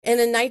In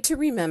A Night to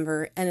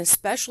Remember, an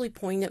especially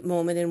poignant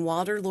moment in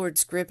Walter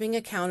Lord's gripping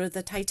account of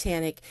the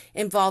Titanic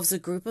involves a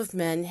group of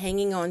men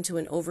hanging on to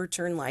an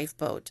overturned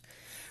lifeboat.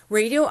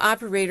 Radio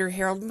operator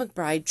Harold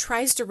McBride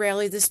tries to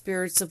rally the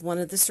spirits of one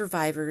of the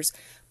survivors,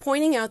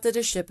 pointing out that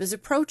a ship is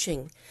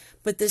approaching.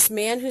 But this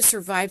man who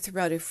survived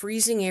throughout a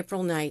freezing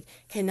April night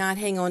cannot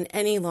hang on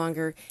any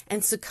longer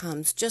and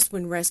succumbs just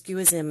when rescue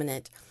is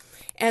imminent.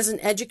 As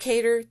an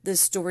educator, this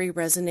story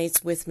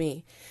resonates with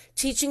me.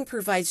 Teaching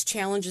provides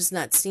challenges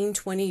not seen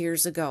 20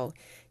 years ago.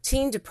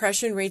 Teen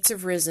depression rates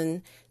have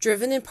risen,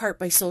 driven in part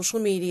by social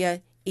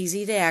media,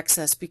 easy to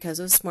access because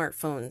of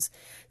smartphones.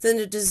 Then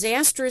a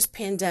disastrous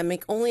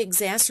pandemic only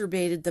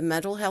exacerbated the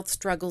mental health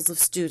struggles of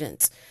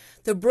students.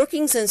 The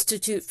Brookings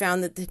Institute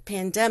found that the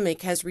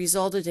pandemic has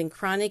resulted in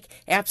chronic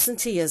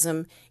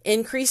absenteeism,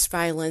 increased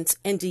violence,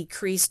 and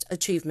decreased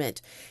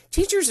achievement.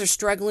 Teachers are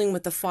struggling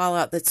with the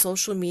fallout that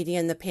social media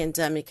and the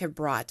pandemic have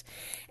brought,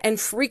 and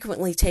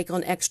frequently take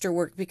on extra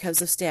work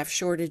because of staff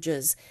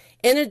shortages.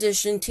 In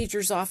addition,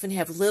 teachers often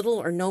have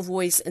little or no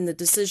voice in the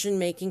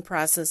decision-making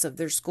process of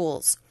their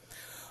schools.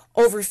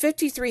 Over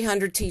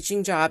 5,300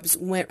 teaching jobs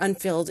went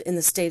unfilled in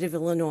the state of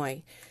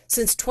Illinois.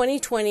 Since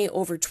 2020,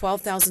 over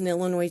 12,000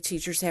 Illinois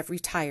teachers have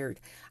retired.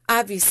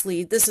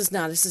 Obviously, this is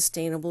not a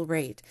sustainable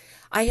rate.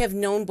 I have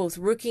known both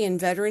rookie and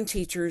veteran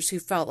teachers who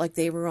felt like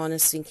they were on a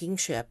sinking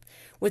ship,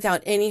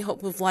 without any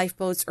hope of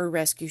lifeboats or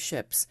rescue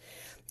ships.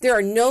 There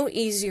are no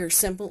easy or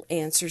simple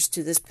answers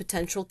to this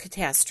potential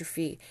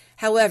catastrophe.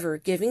 However,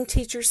 giving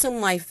teachers some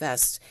life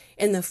vests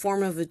in the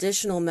form of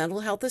additional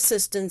mental health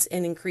assistance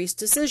and increased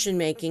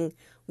decision-making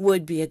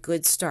would be a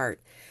good start.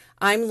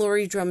 I'm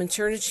Lori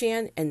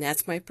Drummond-Cherniwchan, and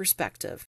that's my perspective.